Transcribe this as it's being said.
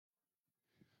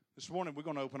This morning we're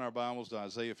going to open our Bibles to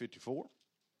Isaiah 54.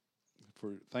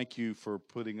 Thank you for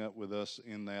putting up with us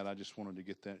in that. I just wanted to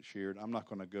get that shared. I'm not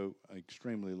going to go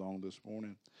extremely long this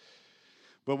morning.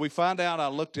 But we find out, I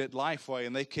looked at Lifeway,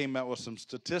 and they came out with some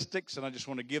statistics, and I just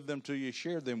want to give them to you,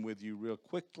 share them with you real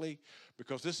quickly,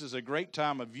 because this is a great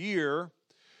time of year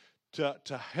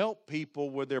to help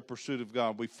people with their pursuit of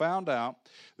God. We found out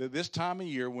that this time of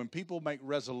year, when people make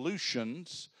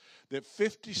resolutions, that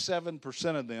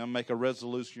 57% of them make a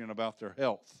resolution about their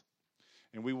health.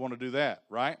 And we want to do that,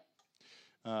 right?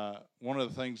 One of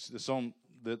the things that's on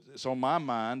my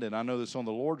mind, and I know that's on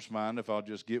the Lord's mind, if I'll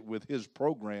just get with His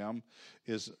program,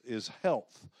 is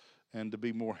health, and to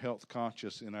be more health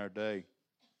conscious in our day.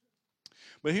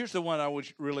 But here's the one I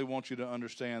really want you to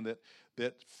understand,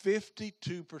 that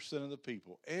 52% of the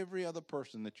people, every other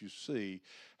person that you see,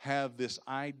 have this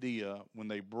idea when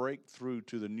they break through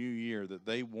to the new year that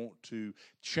they want to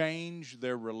change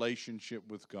their relationship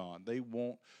with God. They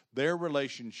want their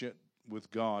relationship with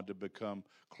God to become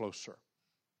closer.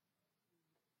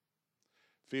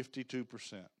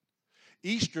 52%.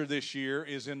 Easter this year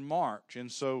is in March,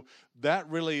 and so that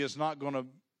really is not going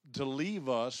to leave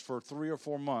us for 3 or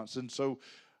 4 months. And so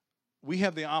we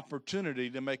have the opportunity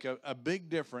to make a big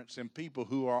difference in people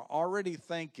who are already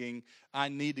thinking, I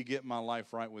need to get my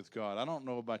life right with God. I don't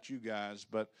know about you guys,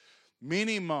 but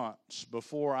many months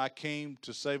before I came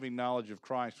to saving knowledge of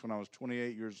Christ when I was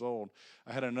 28 years old,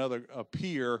 I had a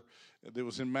peer that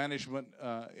was in management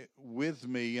with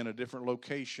me in a different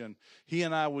location. He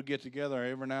and I would get together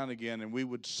every now and again, and we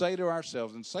would say to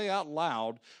ourselves and say out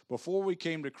loud before we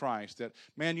came to Christ that,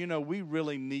 man, we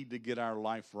really need to get our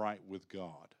life right with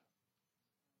God.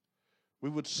 We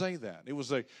would say that. It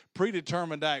was a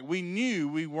predetermined act. We knew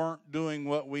we weren't doing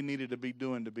what we needed to be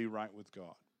doing to be right with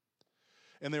God.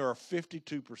 And there are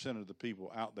 52% of the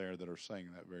people out there that are saying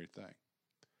that very thing.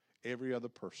 Every other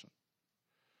person.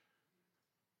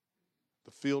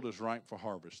 The field is ripe for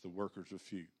harvest. The workers are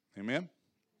few. Amen?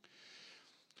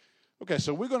 Okay,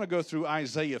 so we're going to go through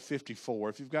Isaiah 54.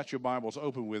 If you've got your Bibles,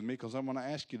 open with me, because I'm going to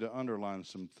ask you to underline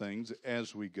some things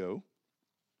as we go.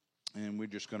 And we're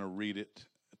just going to read it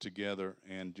together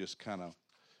and just kind of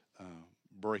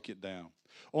break it down.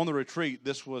 On the retreat,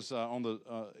 this was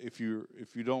if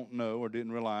you don't know or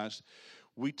didn't realize,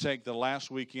 we take the last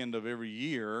weekend of every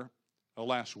year,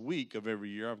 last week of every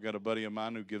year. I've got a buddy of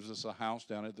mine who gives us a house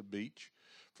down at the beach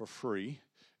for free,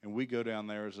 and we go down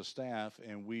there as a staff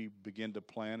and we begin to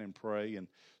plan and pray and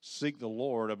seek the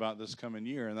Lord about this coming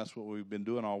year, and that's what we've been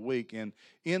doing all week. And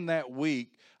in that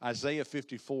week, Isaiah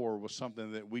 54 was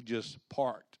something that we just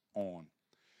parked on.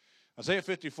 Isaiah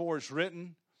 54 is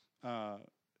written about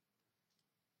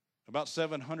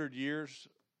 700 years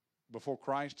before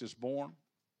Christ is born.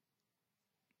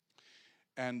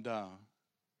 And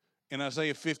in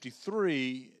Isaiah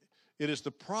 53, it is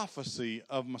the prophecy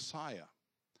of Messiah,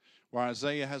 where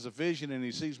Isaiah has a vision and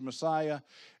he sees Messiah.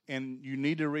 And you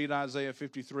need to read Isaiah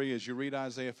 53 as you read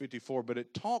Isaiah 54, but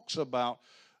it talks about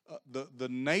the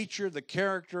nature, the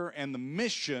character, and the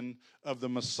mission of the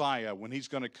Messiah when he's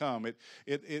going to come. It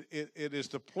is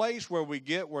the place where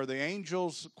the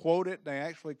angels quote it. They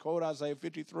actually quote Isaiah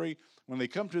 53 when they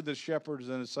come to the shepherds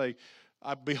and say,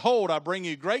 behold, I bring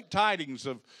you great tidings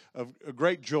of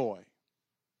great joy.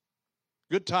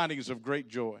 Good tidings of great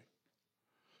joy.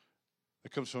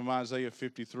 That comes from Isaiah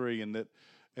 53,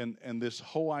 and this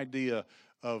whole idea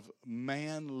of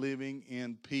man living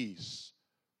in peace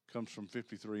comes from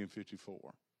 53 and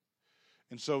 54.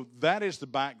 And so that is the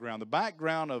background. The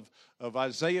background of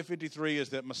Isaiah 53 is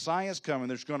that Messiah is coming.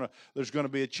 There's going to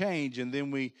be a change, and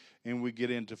then we get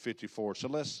into 54. So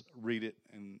let's read it,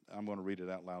 and I'm going to read it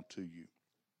out loud to you.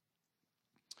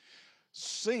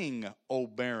 Sing, O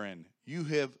barren, you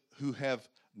who have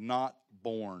not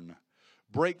borne.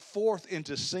 Break forth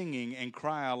into singing and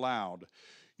cry aloud,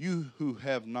 you who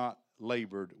have not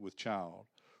labored with child.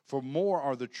 For more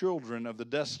are the children of the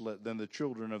desolate than the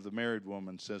children of the married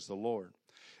woman, says the Lord.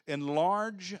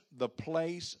 Enlarge the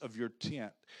place of your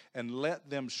tent, and let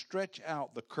them stretch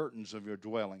out the curtains of your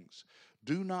dwellings.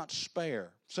 Do not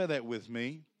spare. Say that with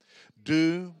me.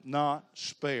 Do not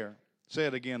spare. Say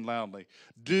it again loudly.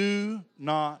 Do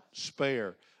not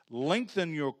spare.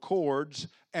 Lengthen your cords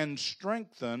and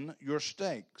strengthen your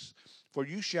stakes. For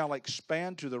you shall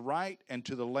expand to the right and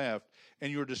to the left,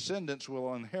 and your descendants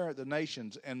will inherit the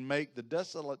nations and make the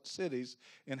desolate cities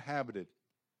inhabited.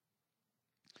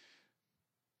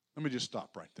 Let me just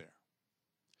stop right there.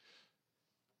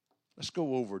 Let's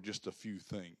go over just a few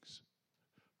things.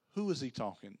 Who is he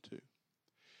talking to?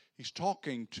 He's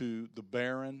talking to the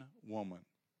barren woman.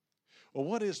 Well,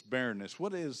 what is barrenness?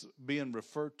 What is being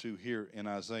referred to here in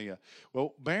Isaiah?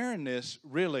 Well, barrenness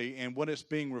really, and what it's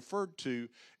being referred to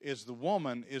is the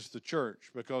woman is the church,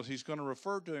 because he's going to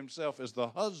refer to himself as the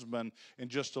husband in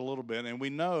just a little bit. And we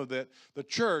know that the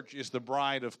church is the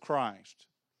bride of Christ,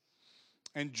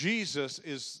 and Jesus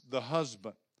is the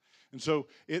husband. And so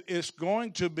it's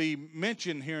going to be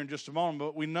mentioned here in just a moment,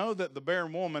 but we know that the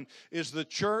barren woman is the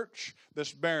church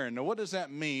that's barren. Now, what does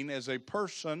that mean as a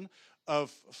person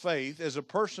of faith, as a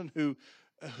person who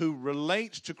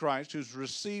relates to Christ, who's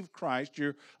received Christ?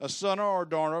 You're a son or a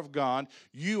daughter of God.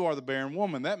 You are the barren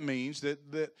woman. That means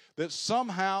that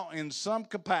somehow, in some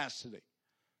capacity,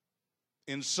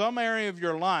 in some area of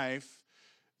your life,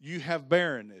 you have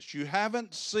barrenness. You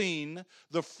haven't seen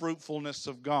the fruitfulness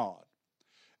of God.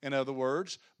 In other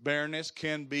words, barrenness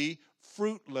can be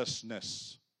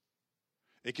fruitlessness.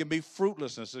 It can be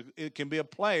fruitlessness. It can be a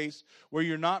place where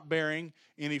you're not bearing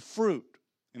any fruit.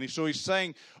 And so he's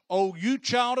saying, oh, you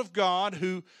child of God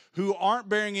who aren't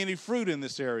bearing any fruit in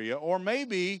this area. Or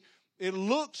maybe it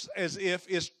looks as if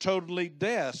it's totally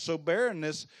death. So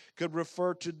barrenness could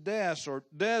refer to death or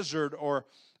desert or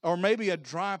maybe a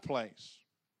dry place.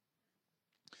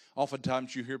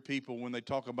 Oftentimes you hear people, when they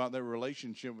talk about their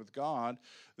relationship with God,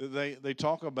 they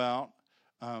talk about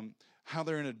how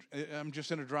I'm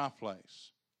just in a dry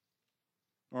place,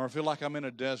 or I feel like I'm in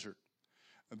a desert.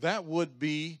 That would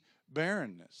be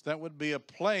barrenness. That would be a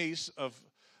place of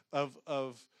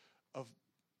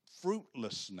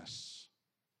fruitlessness,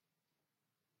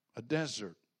 a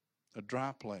desert, a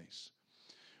dry place,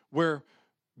 where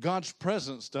God's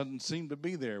presence doesn't seem to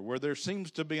be there, where there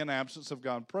seems to be an absence of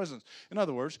God's presence. In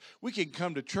other words, we can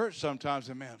come to church sometimes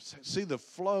and, man, see the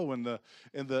flow and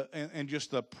just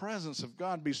the presence of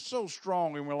God be so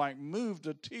strong, and we're like moved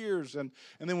to tears. And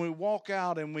then we walk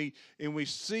out and we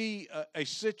see a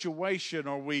situation,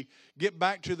 or we get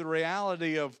back to the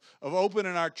reality of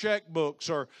opening our checkbooks,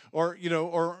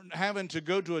 or having to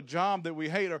go to a job that we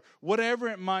hate, or whatever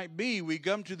it might be. We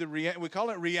come to we call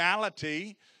it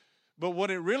reality. But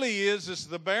what it really is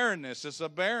the barrenness. It's a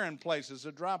barren place. It's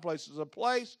a dry place. It's a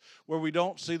place where we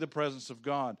don't see the presence of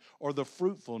God or the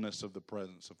fruitfulness of the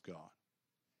presence of God.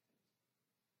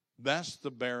 That's the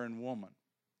barren woman.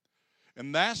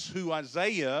 And that's who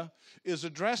Isaiah is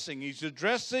addressing. He's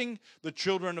addressing the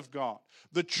children of God,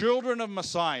 the children of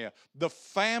Messiah, the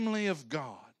family of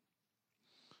God.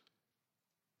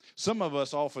 Some of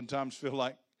us oftentimes feel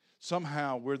like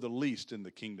somehow we're the least in the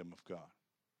kingdom of God.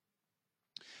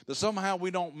 That somehow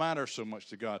we don't matter so much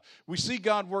to God. We see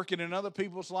God working in other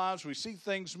people's lives. We see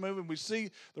things moving. We see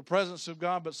the presence of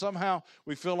God, but somehow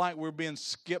we feel like we're being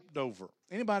skipped over.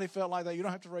 Anybody felt like that? You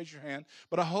don't have to raise your hand,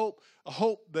 but I hope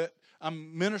that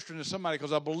I'm ministering to somebody,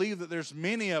 because I believe that there's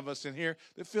many of us in here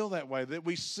that feel that way, that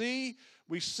we see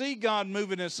God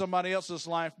moving in somebody else's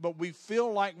life, but we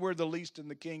feel like we're the least in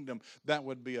the kingdom. That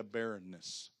would be a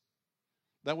barrenness.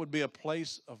 That would be a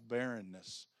place of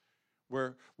barrenness,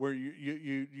 where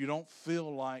you don't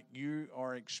feel like you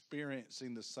are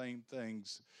experiencing the same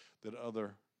things that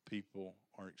other people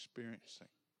are experiencing.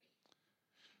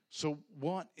 So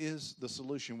what is the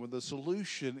solution? Well, the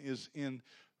solution is in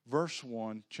verse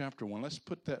 1, chapter 1. Let's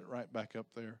put that right back up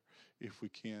there if we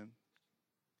can.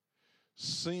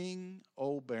 Sing,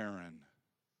 O barren,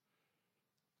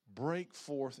 break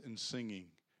forth in singing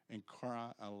and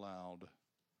cry aloud.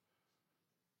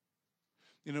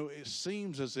 You know, it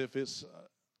seems as if it's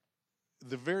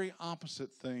the very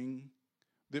opposite thing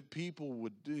that people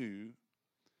would do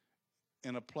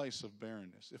in a place of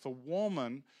barrenness. If a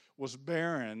woman was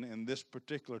barren in this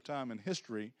particular time in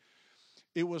history,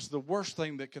 it was the worst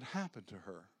thing that could happen to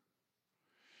her.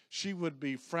 She would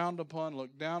be frowned upon,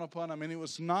 looked down upon. I mean, it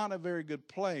was not a very good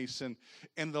place.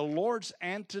 And the Lord's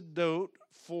antidote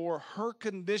for her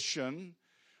condition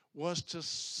was to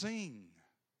sing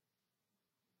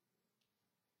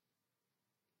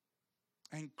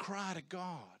and cry to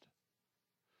God.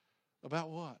 About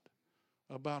what?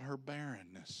 About her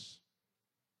barrenness.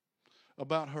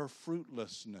 About her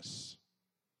fruitlessness.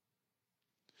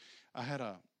 I had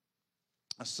a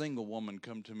single woman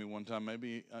come to me one time.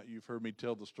 Maybe you've heard me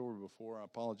tell the story before. I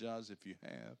apologize if you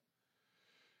have.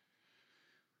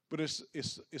 But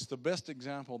it's the best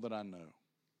example that I know.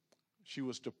 She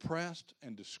was depressed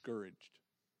and discouraged.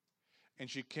 And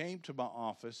she came to my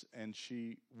office and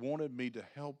she wanted me to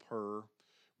help her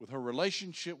with her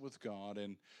relationship with God,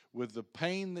 and with the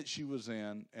pain that she was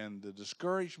in, and the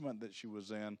discouragement that she was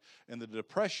in, and the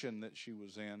depression that she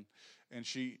was in. And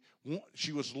she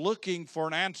was looking for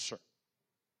an answer.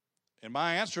 And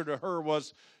my answer to her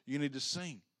was, you need to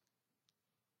sing.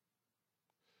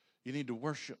 You need to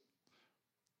worship.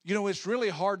 You know, it's really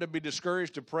hard to be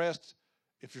discouraged, depressed,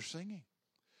 if you're singing.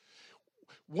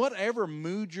 Whatever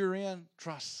mood you're in,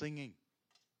 try singing.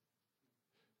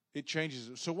 It changes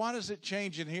it. So why does it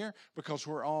change in here? Because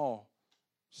we're all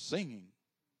singing.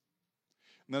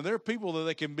 Now, there are people that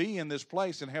they can be in this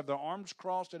place and have their arms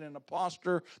crossed and in a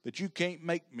posture that you can't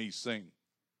make me sing.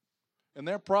 And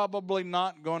they're probably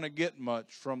not going to get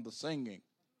much from the singing.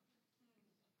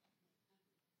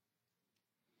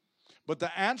 But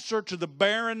the answer to the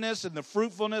barrenness and the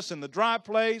fruitfulness and the dry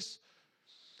place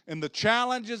and the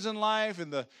challenges in life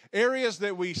and the areas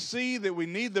that we see that we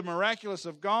need the miraculous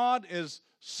of God is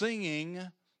singing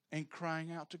and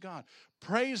crying out to God.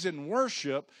 Praise and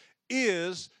worship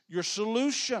is your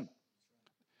solution.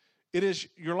 It is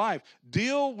your life.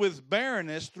 Deal with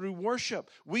barrenness through worship.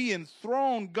 We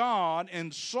enthrone God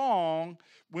in song.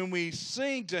 When we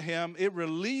sing to Him, it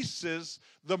releases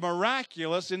the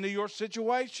miraculous into your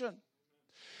situation.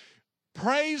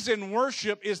 Praise and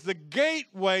worship is the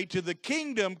gateway to the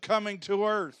kingdom coming to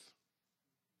earth.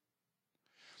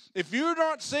 If you're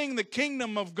not seeing the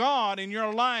kingdom of God in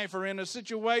your life or in a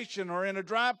situation or in a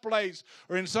dry place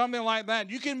or in something like that,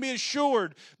 you can be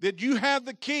assured that you have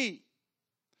the key.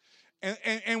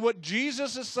 And what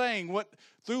Jesus is saying,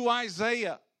 through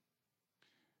Isaiah,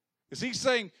 is He's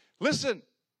saying, listen,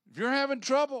 if you're having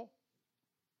trouble,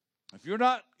 if you're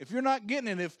not getting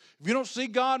it, if you don't see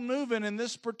God moving in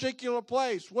this particular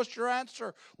place, what's your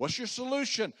answer? What's your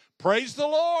solution? Praise the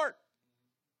Lord.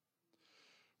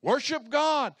 Worship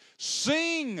God.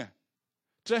 Sing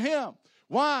to Him.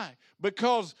 Why?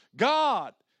 Because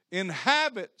God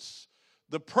inhabits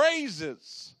the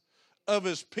praises of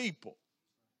His people.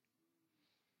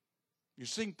 You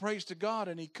sing praise to God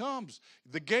and He comes.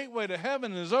 The gateway to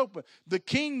heaven is open. The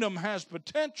kingdom has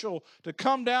potential to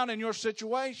come down in your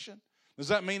situation. Does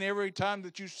that mean every time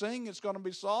that you sing it's going to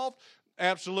be solved?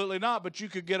 Absolutely not, but you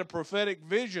could get a prophetic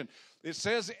vision. It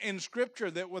says in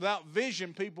Scripture that without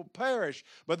vision people perish.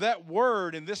 But that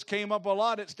word, and this came up a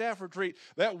lot at staff retreat,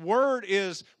 that word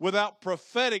is without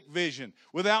prophetic vision,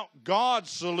 without God's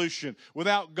solution,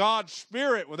 without God's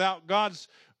Spirit, without God's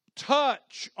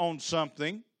touch on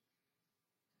something,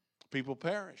 people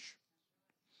perish.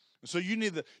 So you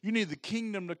need the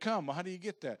kingdom to come. Well, how do you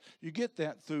get that? You get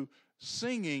that through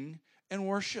singing and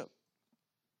worship.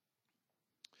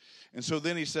 And so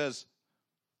then he says,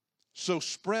 so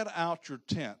spread out your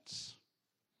tents.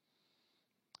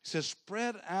 He says,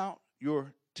 spread out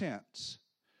your tents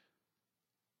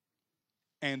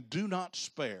and do not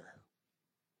spare.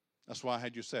 That's why I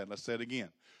had you say it. Let's say it again.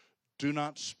 Do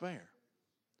not spare.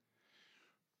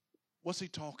 What's he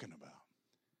talking about?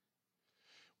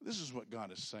 This is what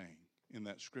God is saying in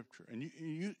that scripture. And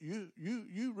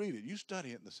you read it. You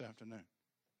study it this afternoon.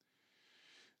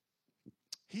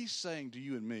 He's saying to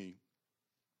you and me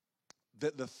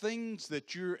that the things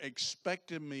that you're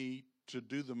expecting me to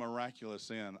do the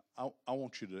miraculous in, I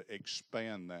want you to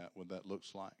expand that, what that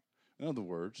looks like. In other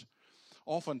words,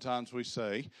 oftentimes we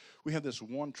say, we have this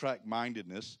one-track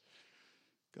mindedness.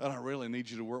 God, I really need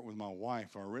you to work with my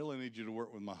wife, or I really need you to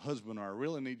work with my husband, or I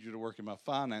really need you to work in my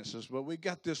finances. But we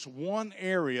got this one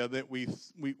area that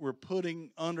we're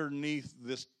putting underneath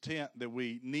this tent that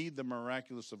we need the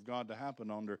miraculous of God to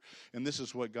happen under. And this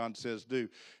is what God says do.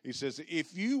 He says,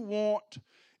 if you want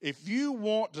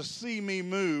to see me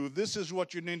move, this is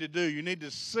what you need to do. You need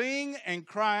to sing and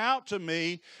cry out to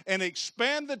me and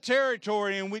expand the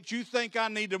territory in which you think I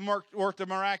need to work the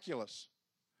miraculous.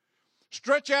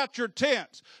 Stretch out your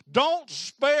tents. Don't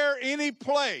spare any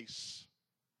place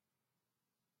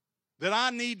that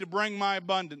I need to bring my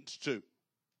abundance to,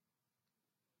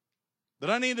 that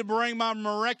I need to bring my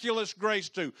miraculous grace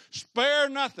to. Spare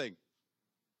nothing.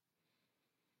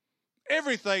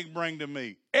 Everything bring to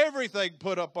me. Everything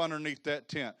put up underneath that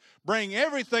tent. Bring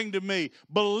everything to me,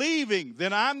 believing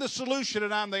that I'm the solution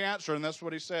and I'm the answer. And that's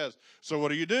what he says. So what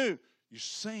do? You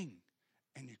sing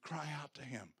and you cry out to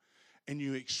him. And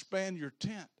you expand your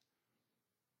tent.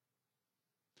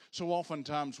 So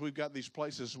oftentimes we've got these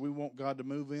places we want God to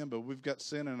move in, but we've got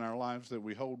sin in our lives that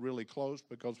we hold really close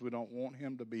because we don't want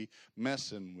him to be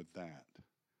messing with that.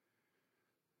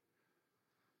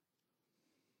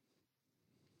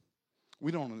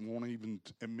 We don't want to even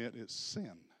admit it's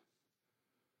sin.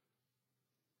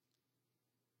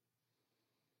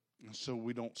 And so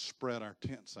we don't spread our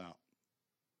tents out.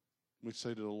 We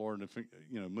say to the Lord, if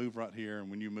move right here,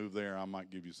 and when you move there, I might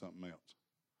give you something else.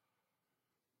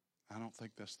 I don't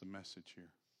think that's the message here.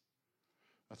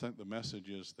 I think the message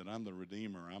is that I'm the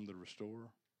Redeemer, I'm the Restorer,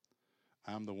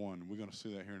 I'm the one. We're going to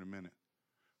see that here in a minute.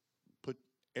 Put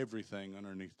everything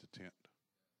underneath the tent.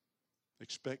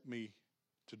 Expect me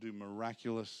to do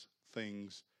miraculous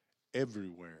things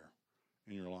everywhere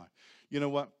in your life. You know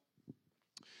what?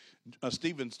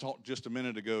 Stevens talked just a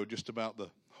minute ago just about the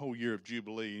whole year of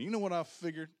Jubilee. And you know what I've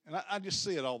figured? And I just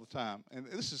see it all the time. And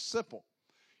this is simple.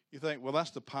 You think, well,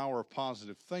 that's the power of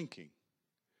positive thinking.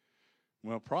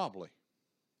 Well, probably.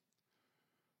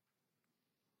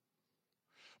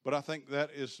 But I think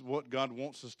that is what God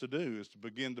wants us to do, is to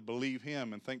begin to believe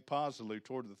Him and think positively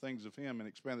toward the things of Him and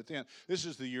expand the tent. This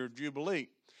is the year of Jubilee.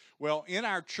 Well, in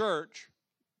our church,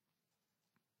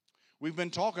 we've been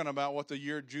talking about what the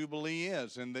year of Jubilee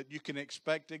is, and that you can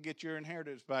expect to get your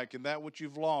inheritance back, and that which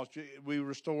you've lost, we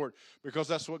restored, because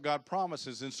that's what God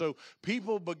promises. And so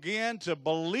people began to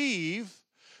believe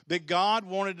that God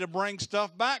wanted to bring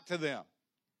stuff back to them,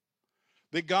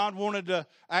 that God wanted to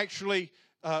actually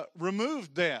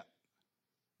remove debt,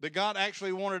 that God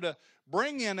actually wanted to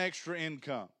bring in extra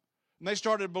income. And they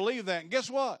started to believe that. And guess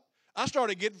what? I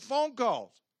started getting phone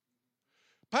calls.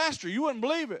 Pastor, you wouldn't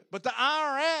believe it, but the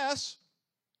IRS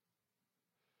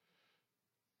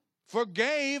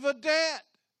forgave a debt.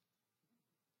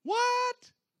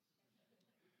 What?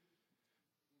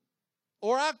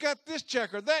 Or I've got this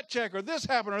check or that check or this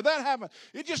happened or that happened.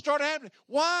 It just started happening.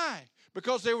 Why?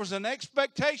 Because there was an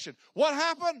expectation. What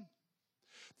happened?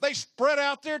 They spread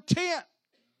out their tent.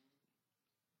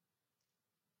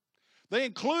 They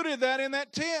included that in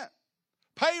that tent.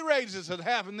 Pay raises had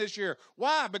happened this year.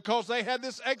 Why? Because they had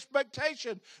this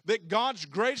expectation that God's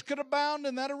grace could abound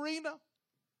in that arena.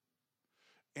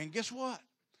 And guess what?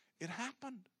 It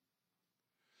happened.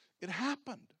 It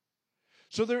happened.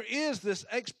 So there is this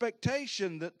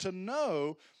expectation that to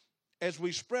know, as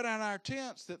we spread out our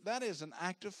tents, that that is an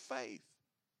act of faith.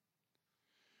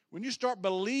 When you start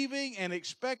believing and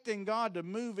expecting God to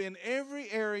move in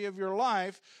every area of your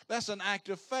life, that's an act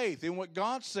of faith. And what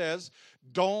God says,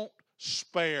 don't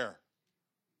spare.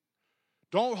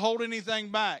 Don't hold anything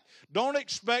back. Don't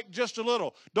expect just a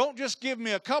little. Don't just give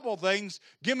me a couple things.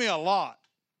 Give me a lot.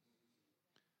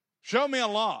 Show me a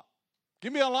lot.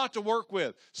 Give me a lot to work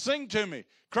with. Sing to me.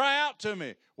 Cry out to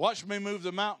me. Watch me move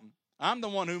the mountain. I'm the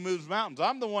one who moves mountains.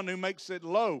 I'm the one who makes it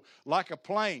low like a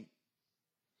plane.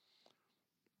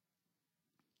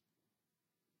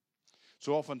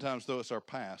 So oftentimes, though, it's our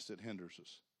past that hinders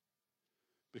us,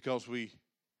 because we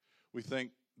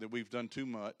think that we've done too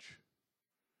much,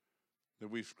 that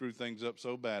we've screwed things up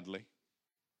so badly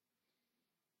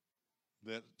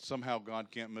that somehow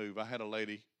God can't move. I had a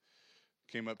lady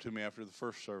came up to me after the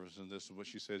first service, and this is what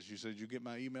she said. She said, "You get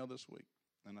my email this week?"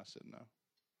 And I said, "No.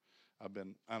 I've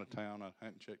been out of town. I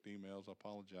hadn't checked emails. I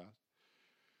apologize."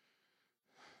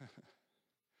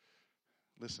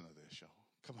 Listen to this, y'all.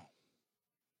 Come on.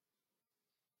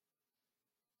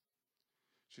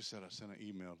 She said, "I sent an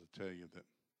email to tell you that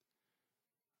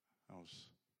I was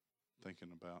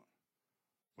thinking about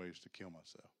ways to kill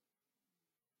myself.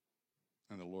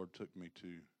 And the Lord took me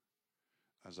to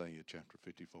Isaiah chapter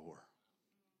 54.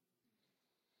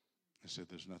 He said,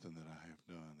 there's nothing that I have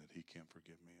done that He can't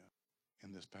forgive me of."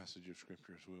 In this passage of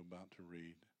Scripture, as we're about to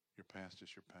read, your past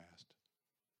is your past.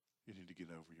 You need to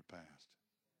get over your past.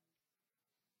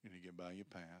 You need to get by your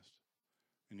past,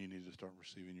 and you need to start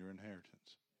receiving your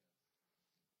inheritance.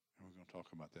 And we're going to talk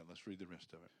about that. Let's read the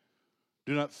rest of it.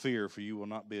 "Do not fear, for you will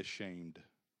not be ashamed."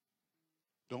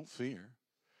 Don't fear,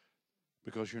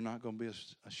 because you're not going to be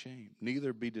ashamed.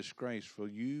 "Neither be disgraced, for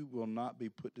you will not be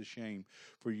put to shame.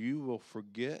 For you will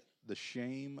forget the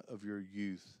shame of your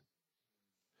youth,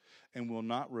 and will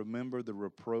not remember the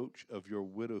reproach of your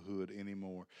widowhood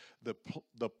anymore."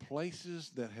 The places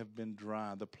that have been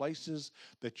dry, the places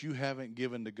that you haven't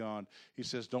given to God, He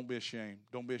says, don't be ashamed.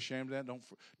 Don't be ashamed of that.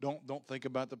 Don't think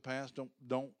about the past.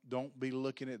 Don't be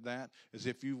looking at that as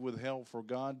if you've withheld for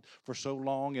God for so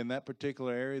long in that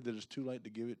particular area that it's too late to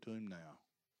give it to Him now.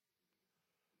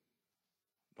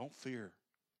 Don't fear.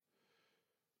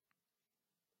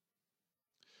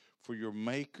 "For your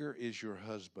Maker is your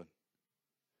husband.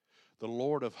 The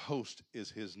Lord of hosts is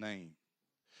His name.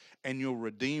 And your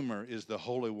Redeemer is the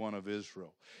Holy One of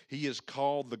Israel. He is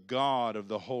called the God of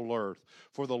the whole earth.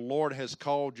 For the Lord has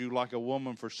called you like a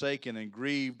woman forsaken and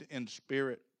grieved in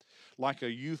spirit, like a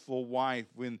youthful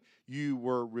wife when you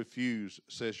were refused,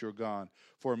 says your God.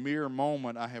 For a mere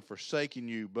moment I have forsaken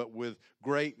you, but with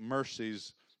great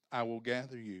mercies I will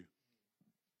gather you.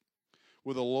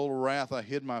 With a little wrath I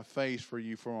hid my face for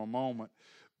you for a moment,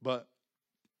 but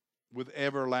with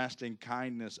everlasting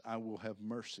kindness I will have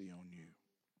mercy on you,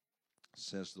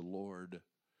 says the Lord,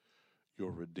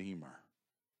 your Redeemer.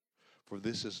 For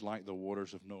this is like the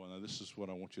waters of Noah." Now this is what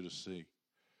I want you to see.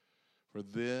 "For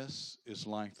this is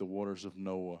like the waters of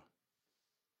Noah.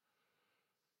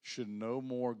 Should no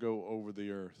more go over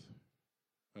the earth.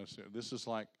 This is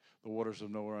like the waters of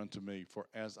Noah unto me. For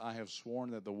as I have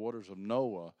sworn that the waters of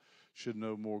Noah should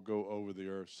no more go over the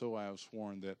earth. So I have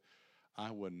sworn that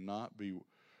I would not be.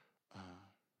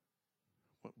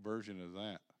 What version is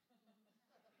that?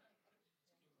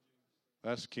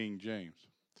 That's King James.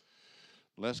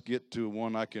 Let's get to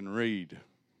one I can read.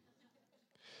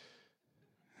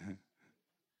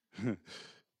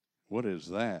 What is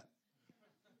that?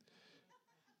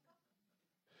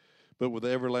 But with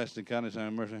everlasting kindness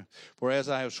and mercy. For as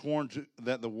I have sworn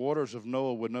that the waters of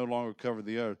Noah would no longer cover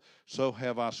the earth, so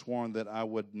have I sworn that I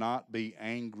would not be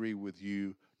angry with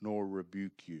you nor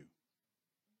rebuke you.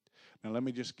 Now let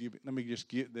me just give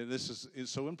this is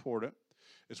so important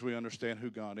as we understand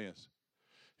who God is.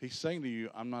 He's saying to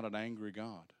you, I'm not an angry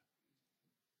God.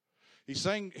 He's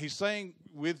saying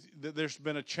that there's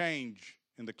been a change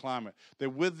in the climate. That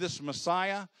with this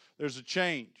Messiah, there's a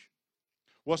change.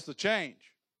 What's the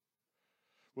change?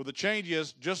 Well, the change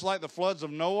is just like the floods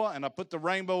of Noah, and I put the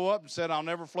rainbow up and said I'll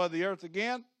never flood the earth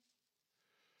again,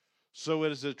 so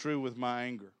it is true with my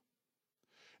anger.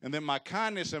 And then my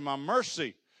kindness and my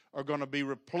mercy are going to be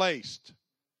replaced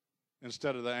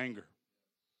instead of the anger.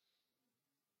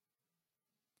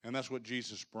 And that's what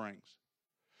Jesus brings.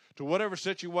 To whatever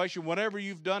situation, whatever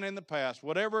you've done in the past,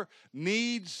 whatever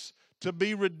needs to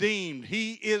be redeemed,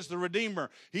 He is the Redeemer.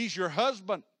 He's your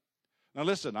husband. Now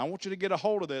listen, I want you to get a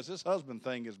hold of this. This husband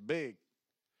thing is big.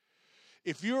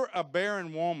 If you're a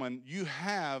barren woman, you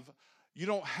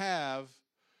don't have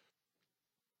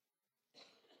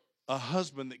a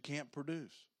husband that can't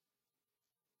produce.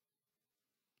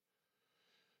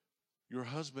 Your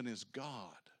husband is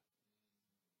God,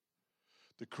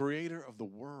 the creator of the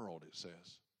world, it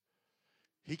says.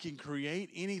 He can create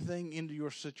anything into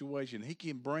your situation. He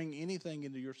can bring anything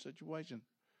into your situation.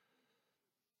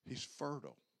 He's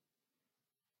fertile.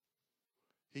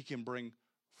 He can bring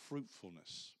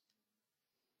fruitfulness.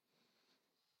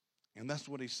 And that's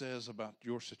what He says about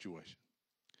your situation.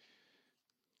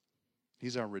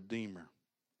 He's our Redeemer.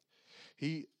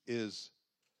 He is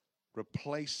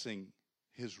replacing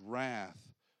His wrath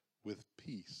with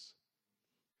peace.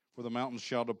 For the mountains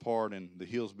shall depart and the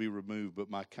hills be removed, but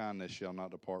my kindness shall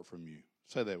not depart from you.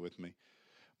 Say that with me.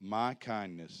 My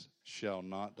kindness shall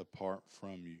not depart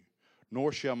from you,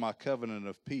 nor shall my covenant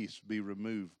of peace be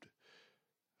removed.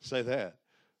 Say that.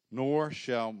 Nor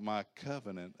shall my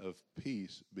covenant of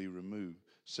peace be removed,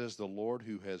 says the Lord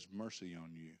who has mercy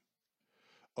on you.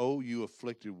 O you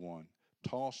afflicted one,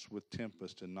 tossed with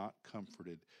tempest and not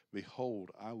comforted,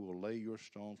 behold, I will lay your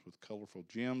stones with colorful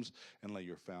gems and lay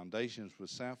your foundations with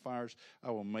sapphires. I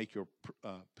will make your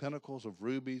pinnacles of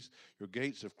rubies, your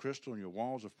gates of crystal, and your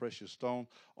walls of precious stone.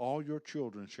 All your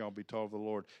children shall be taught of the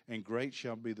Lord, and great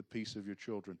shall be the peace of your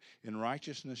children. In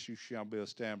righteousness you shall be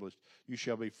established. You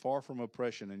shall be far from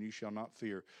oppression, and you shall not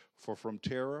fear.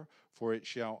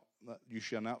 You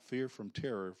shall not fear from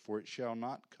terror, for it shall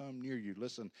not come near you.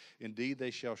 Listen, indeed they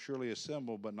shall surely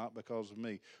assemble, but not because of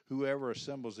me. Whoever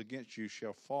assembles against you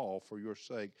shall fall for your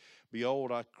sake.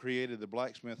 Behold, I created the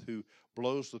blacksmith who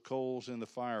blows the coals in the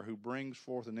fire, who brings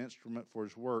forth an instrument for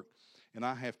his work, and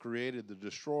I have created the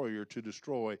destroyer to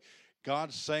destroy.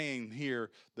 God's saying here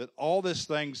that all these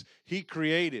things He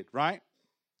created, right?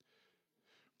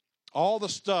 All the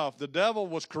stuff, the devil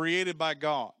was created by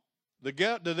God. The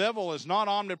devil is not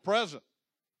omnipresent.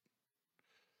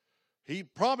 He's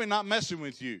probably not messing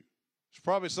with you. It's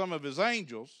probably some of his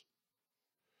angels.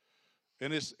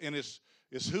 And it's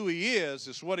who he is.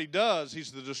 It's what he does.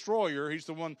 He's the destroyer. He's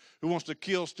the one who wants to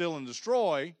kill, steal, and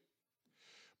destroy.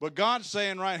 But God's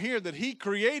saying right here that He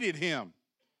created him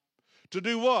to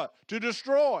do what? To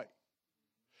destroy.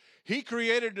 He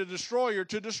created the destroyer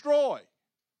to destroy.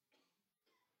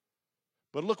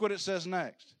 But look what it says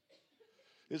next.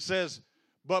 It says,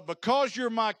 but because you're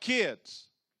my kids,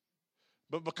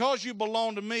 but because you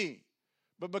belong to me,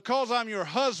 but because I'm your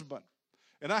husband,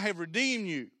 and I have redeemed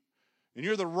you, and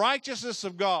you're the righteousness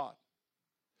of God,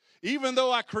 even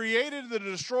though I created the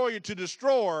destroyer to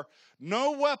destroy,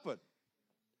 no weapon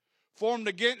formed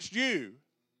against you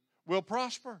will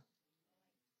prosper.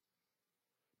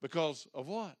 Because of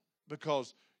what?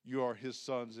 Because you are His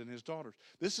sons and His daughters.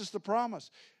 This is the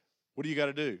promise. What do you got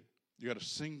to do? You got to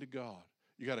sing to God.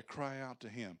 You got to cry out to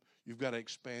Him. You've got to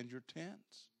expand your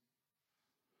tents.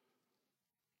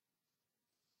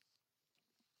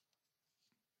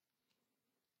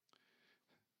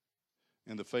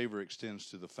 And the favor extends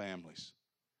to the families.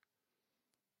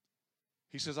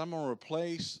 He says, I'm going to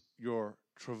replace your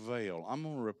travail. I'm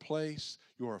going to replace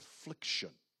your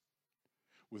affliction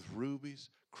with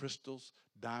rubies, crystals,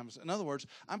 diamonds. In other words,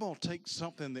 I'm going to take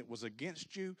something that was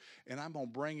against you and I'm going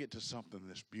to bring it to something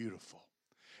that's beautiful.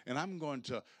 And I'm going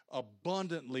to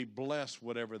abundantly bless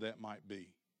whatever that might be.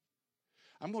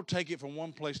 I'm going to take it from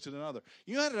one place to another.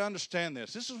 You have to understand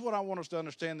this. This is what I want us to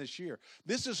understand this year.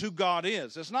 This is who God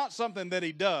is. It's not something that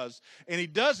he does, and he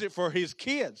does it for his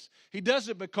kids. He does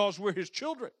it because we're his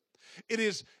children. It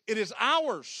is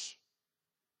ours.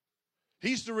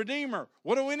 He's the Redeemer.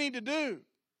 What do we need to do?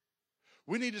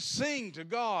 We need to sing to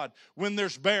God when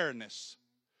there's barrenness.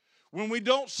 When we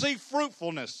don't see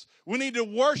fruitfulness, we need to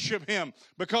worship him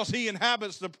because he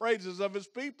inhabits the praises of his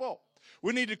people.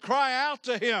 We need to cry out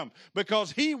to him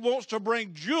because he wants to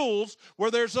bring jewels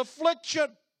where there's affliction.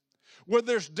 Where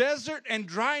there's desert and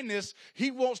dryness,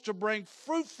 he wants to bring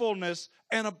fruitfulness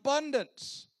and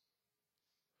abundance.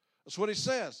 That's what he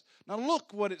says. Now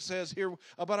look what it says here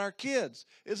about our kids.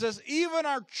 It says even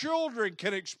our children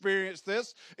can experience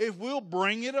this if we'll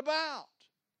bring it about.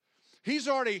 He's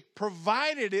already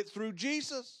provided it through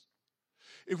Jesus.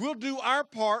 If we'll do our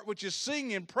part, which is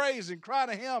sing and praise and cry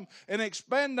to him and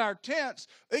expand our tents,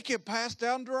 it can pass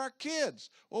down to our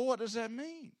kids. Well, what does that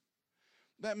mean?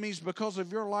 That means because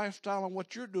of your lifestyle and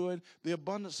what you're doing, the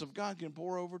abundance of God can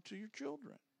pour over to your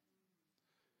children.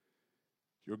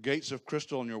 Your gates of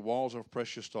crystal and your walls of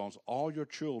precious stones, all your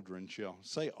children shall,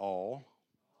 say all.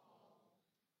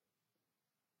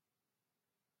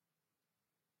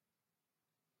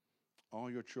 All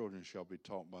your children shall be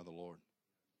taught by the Lord.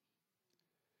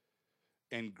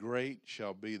 And great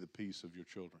shall be the peace of your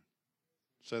children.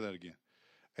 Say that again.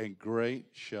 And great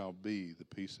shall be the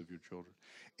peace of your children.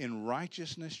 In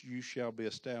righteousness you shall be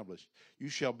established. You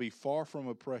shall be far from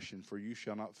oppression, for you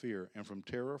shall not fear, and from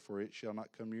terror, for it shall not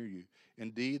come near you.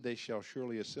 Indeed, they shall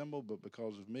surely assemble, but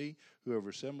because of me, whoever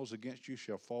assembles against you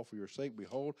shall fall for your sake.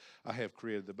 Behold, I have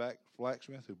created the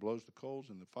blacksmith who blows the coals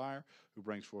in the fire, who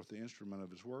brings forth the instrument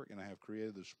of his work, and I have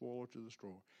created the spoiler to destroy.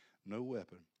 No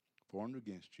weapon formed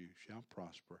against you shall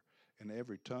prosper, and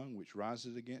every tongue which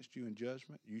rises against you in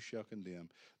judgment you shall condemn.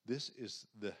 This is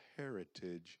the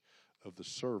heritage of the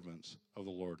servants of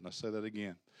the Lord. And I say that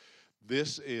again.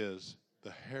 This is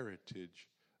the heritage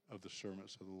of the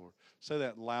servants of the Lord. Say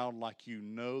that loud like you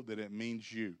know that it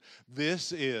means you.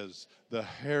 This is the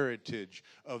heritage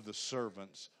of the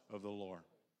servants of the Lord.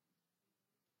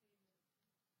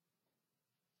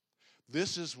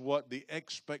 This is what the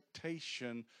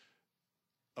expectation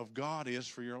of God is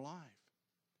for your life.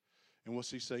 And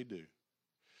what's he say do?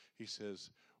 He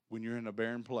says, when you're in a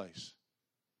barren place,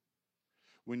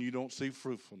 when you don't see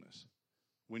fruitfulness,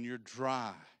 when you're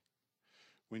dry,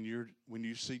 when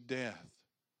you see death,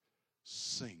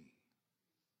 sing.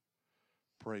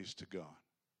 Praise to God.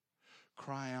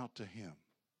 Cry out to him.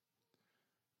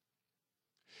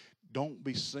 Don't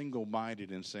be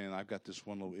single-minded in saying, I've got this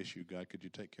one little issue, God, could you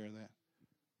take care of that?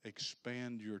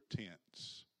 Expand your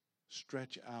tents.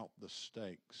 Stretch out the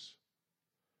stakes.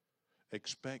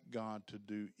 Expect God to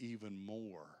do even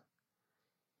more.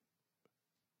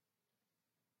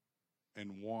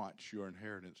 And watch your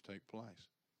inheritance take place.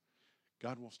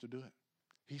 God wants to do it.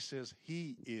 He says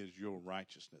he is your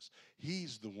righteousness.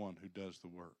 He's the one who does the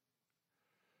work.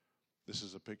 This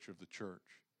is a picture of the church.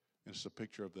 And it's a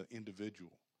picture of the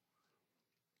individual.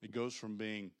 It goes from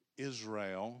being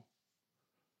Israel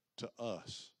to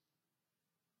us.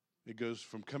 It goes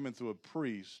from coming through a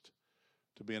priest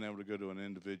to being able to go to an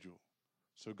individual.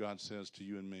 So God says to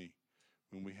you and me,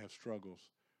 when we have struggles,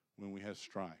 when we have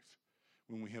strife,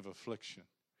 when we have affliction,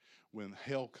 when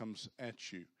hell comes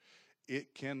at you,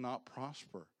 it cannot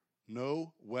prosper.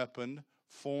 No weapon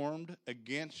formed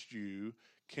against you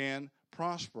can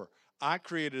prosper. I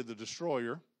created the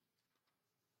destroyer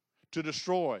to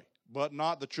destroy, but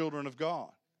not the children of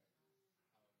God.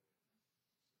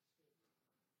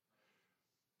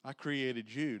 I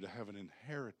created you to have an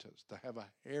inheritance, to have a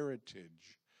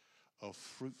heritage of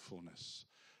fruitfulness,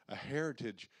 a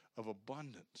heritage of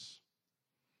abundance.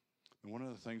 And one of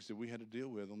the things that we had to deal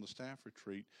with on the staff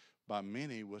retreat by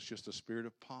many was just a spirit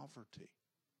of poverty.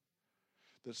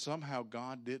 That somehow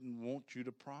God didn't want you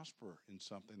to prosper in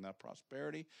something. Now,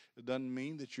 prosperity, it doesn't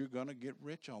mean that you're going to get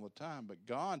rich all the time, but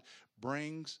God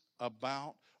brings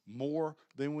about more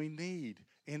than we need.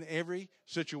 In every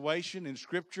situation in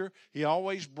Scripture, he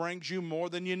always brings you more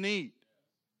than you need.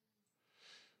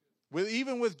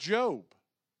 Even with Job.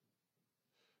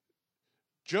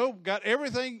 Job got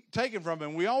everything taken from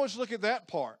him. We always look at that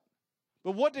part.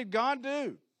 But what did God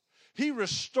do? He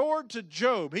restored to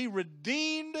Job. He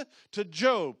redeemed to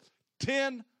Job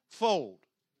tenfold.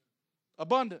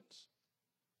 Abundance.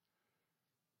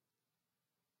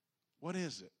 What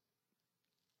is it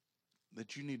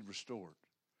that you need restored?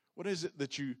 What is it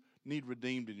that you need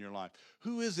redeemed in your life?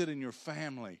 Who is it in your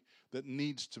family that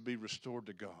needs to be restored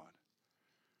to God?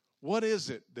 What is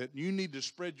it that you need to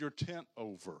spread your tent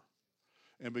over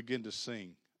and begin to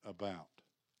sing about?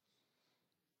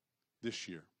 this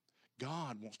year.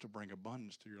 God wants to bring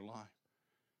abundance to your life.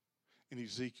 In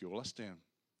Ezekiel, let's stand.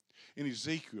 In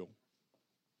Ezekiel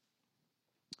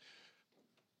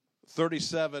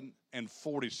 37 and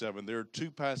 47, there are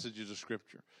two passages of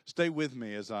Scripture. Stay with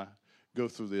me as I go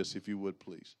through this, if you would,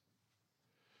 please.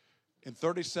 In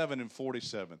 37 and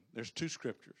 47, there's two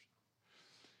Scriptures.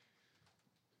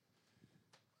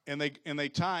 And they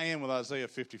tie in with Isaiah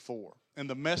 54 and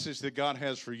the message that God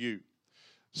has for you.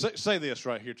 Say this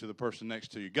right here to the person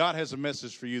next to you. God has a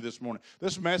message for you this morning.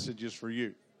 This message is for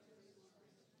you.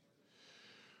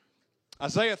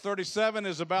 Isaiah 37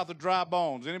 is about the dry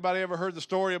bones. Anybody ever heard the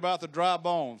story about the dry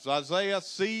bones? Isaiah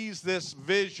sees this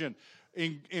vision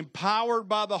empowered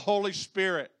by the Holy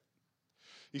Spirit.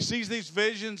 He sees these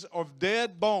visions of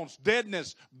dead bones,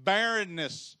 deadness,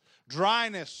 barrenness,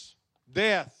 dryness,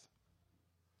 death.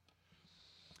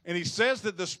 And he says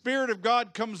that the Spirit of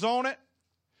God comes on it,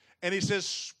 and he says,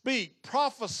 speak,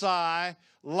 prophesy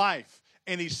life.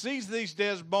 And he sees these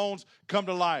dead bones come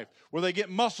to life, where they get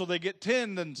muscle, they get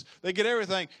tendons, they get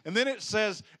everything. And then it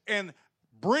says, and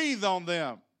breathe on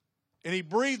them. And he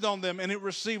breathed on them, and it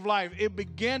received life. It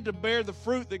began to bear the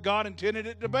fruit that God intended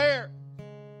it to bear.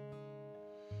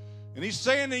 And he's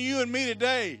saying to you and me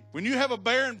today, when you have a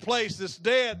barren place that's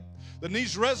dead, that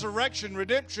needs resurrection,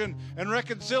 redemption, and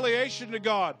reconciliation to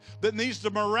God, that needs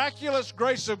the miraculous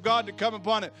grace of God to come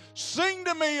upon it, sing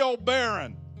to me, O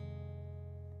barren.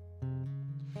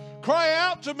 Cry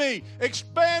out to me,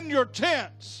 expand your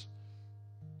tents,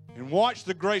 and watch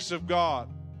the grace of God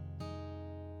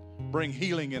bring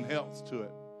healing and health to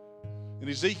it. In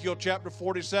Ezekiel chapter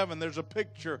 47, there's a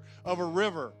picture of a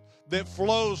river that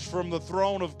flows from the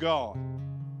throne of God.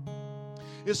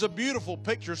 It's a beautiful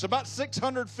picture. It's about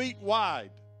 600 feet wide.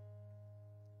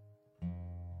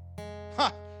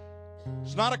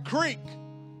 It's not a creek.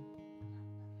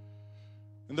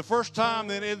 And the first time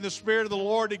that in the Spirit of the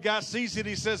Lord, the guy sees it,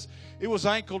 he says, it was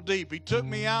ankle deep. He took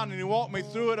me out and he walked me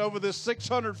through it over this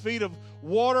 600 feet of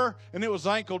water, and it was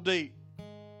ankle deep.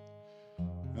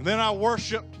 And then I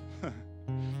worshiped.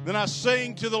 Then I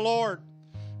sing to the Lord.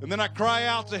 And then I cry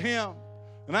out to Him.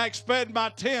 And I expand my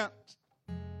tent.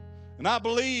 And I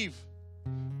believe.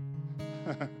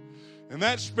 And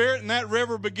that Spirit and that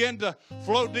river began to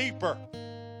flow deeper.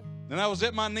 And I was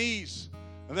at my knees.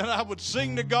 And then I would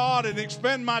sing to God and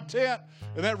expand my tent.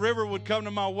 And that river would come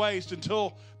to my waist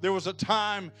until there was a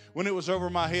time when it was over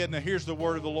my head. Now here's the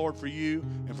word of the Lord for you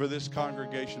and for this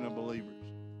congregation of believers.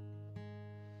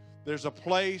 There's a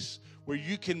place where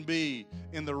you can be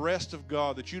in the rest of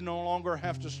God, that you no longer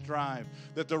have to strive,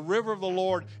 that the river of the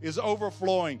Lord is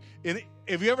overflowing. And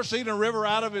have you ever seen a river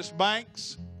out of its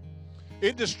banks?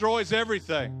 It destroys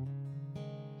everything.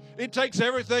 It takes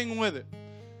everything with it.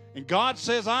 And God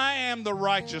says, I am the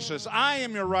righteousness. I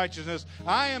am your righteousness.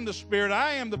 I am the Spirit.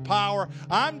 I am the power.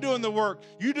 I'm doing the work.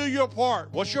 You do your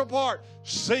part. What's your part?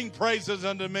 Sing praises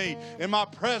unto me. And my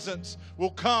presence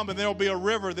will come, and there will be a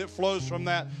river that flows from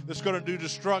that that's going to do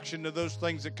destruction to those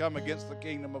things that come against the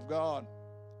kingdom of God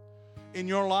in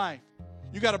your life.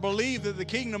 You got to believe that the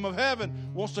kingdom of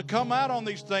heaven wants to come out on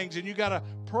these things, and you got to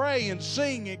pray and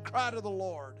sing and cry to the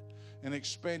Lord and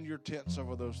expand your tents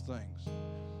over those things.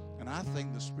 And I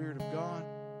think the Spirit of God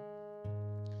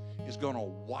is going to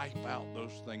wipe out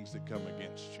those things that come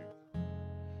against you.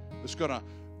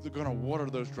 They're going to water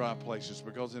those dry places,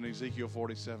 because in Ezekiel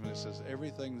 47 it says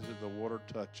everything that the water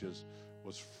touches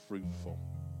was fruitful.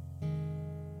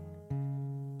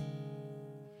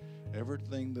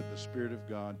 Everything that the Spirit of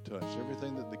God touched,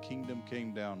 everything that the kingdom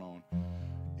came down on,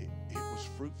 it was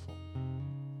fruitful.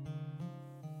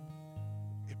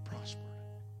 It prospered.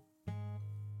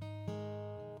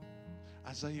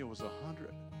 Isaiah was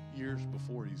 100 years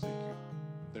before Ezekiel,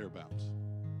 thereabouts,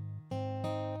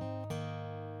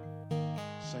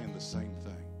 saying the same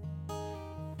thing.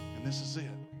 And this is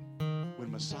it. When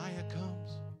Messiah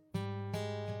comes,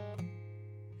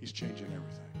 He's changing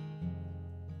everything.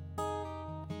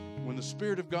 When the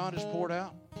Spirit of God is poured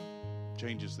out,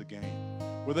 changes the game.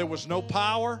 Where there was no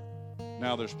power,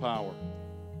 now there's power.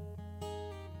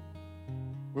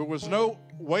 Where there was no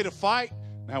way to fight,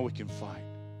 now we can fight.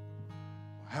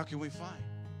 How can we fight?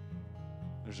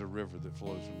 There's a river that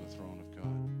flows from the throne of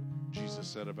God. Jesus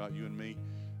said about you and me,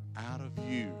 out of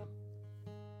you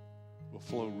will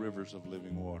flow rivers of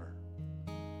living water.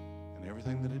 And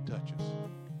everything that it touches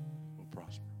will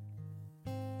prosper.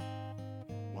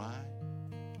 Why?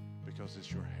 Because it's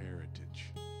your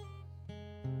heritage.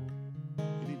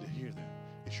 You need to hear that.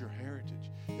 It's your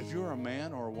heritage. If you're a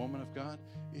man or a woman of God,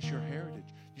 it's your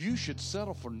heritage. You should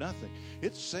settle for nothing.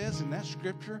 It says in that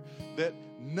scripture that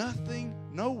nothing,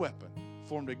 no weapon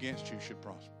formed against you should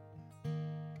prosper.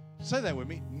 Say that with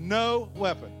me. No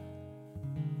weapon.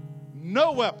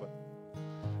 No weapon.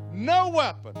 No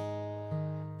weapon.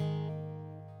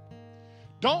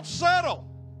 Don't settle.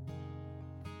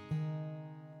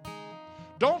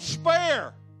 Don't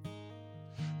spare.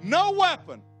 No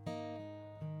weapon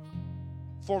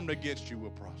formed against you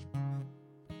will prosper.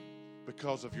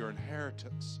 Because of your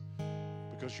inheritance.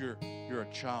 Because you're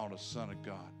a child, a son of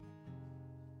God.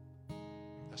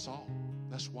 That's all.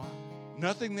 That's why.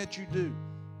 Nothing that you do,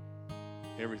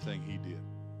 everything He did.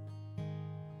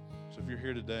 So if you're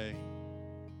here today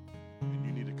and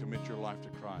you need to commit your life to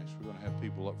Christ, we're going to have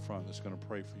people up front that's going to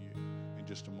pray for you in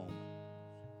just a moment.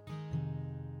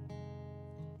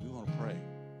 We want to pray.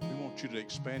 We want you to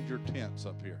expand your tents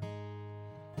up here.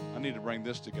 I need to bring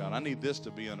this to God. I need this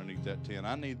to be underneath that tent.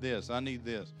 I need this. I need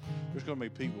this. There's going to be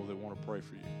people that want to pray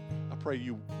for you. I pray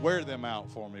you wear them out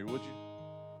for me, would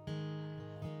you?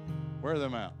 Wear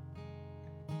them out.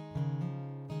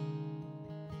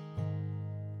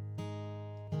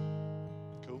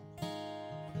 Cool.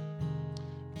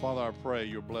 Father, I pray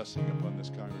your blessing upon this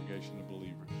congregation of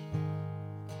believers.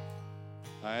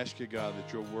 I ask you, God,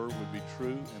 that your word would be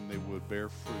true and they would bear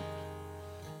fruit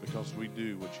because we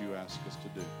do what you ask us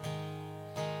to do.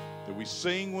 That we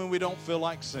sing when we don't feel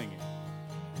like singing.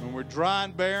 When we're dry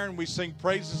and barren, we sing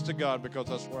praises to God because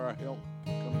that's where our help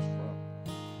comes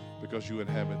from. Because you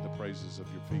inhabit the praises of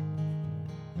your people.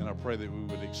 And I pray that we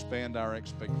would expand our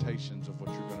expectations of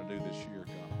what you're going to do this year,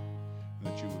 God. And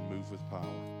that you would move with power.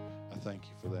 I thank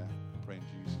you for that. I pray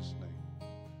in Jesus' name.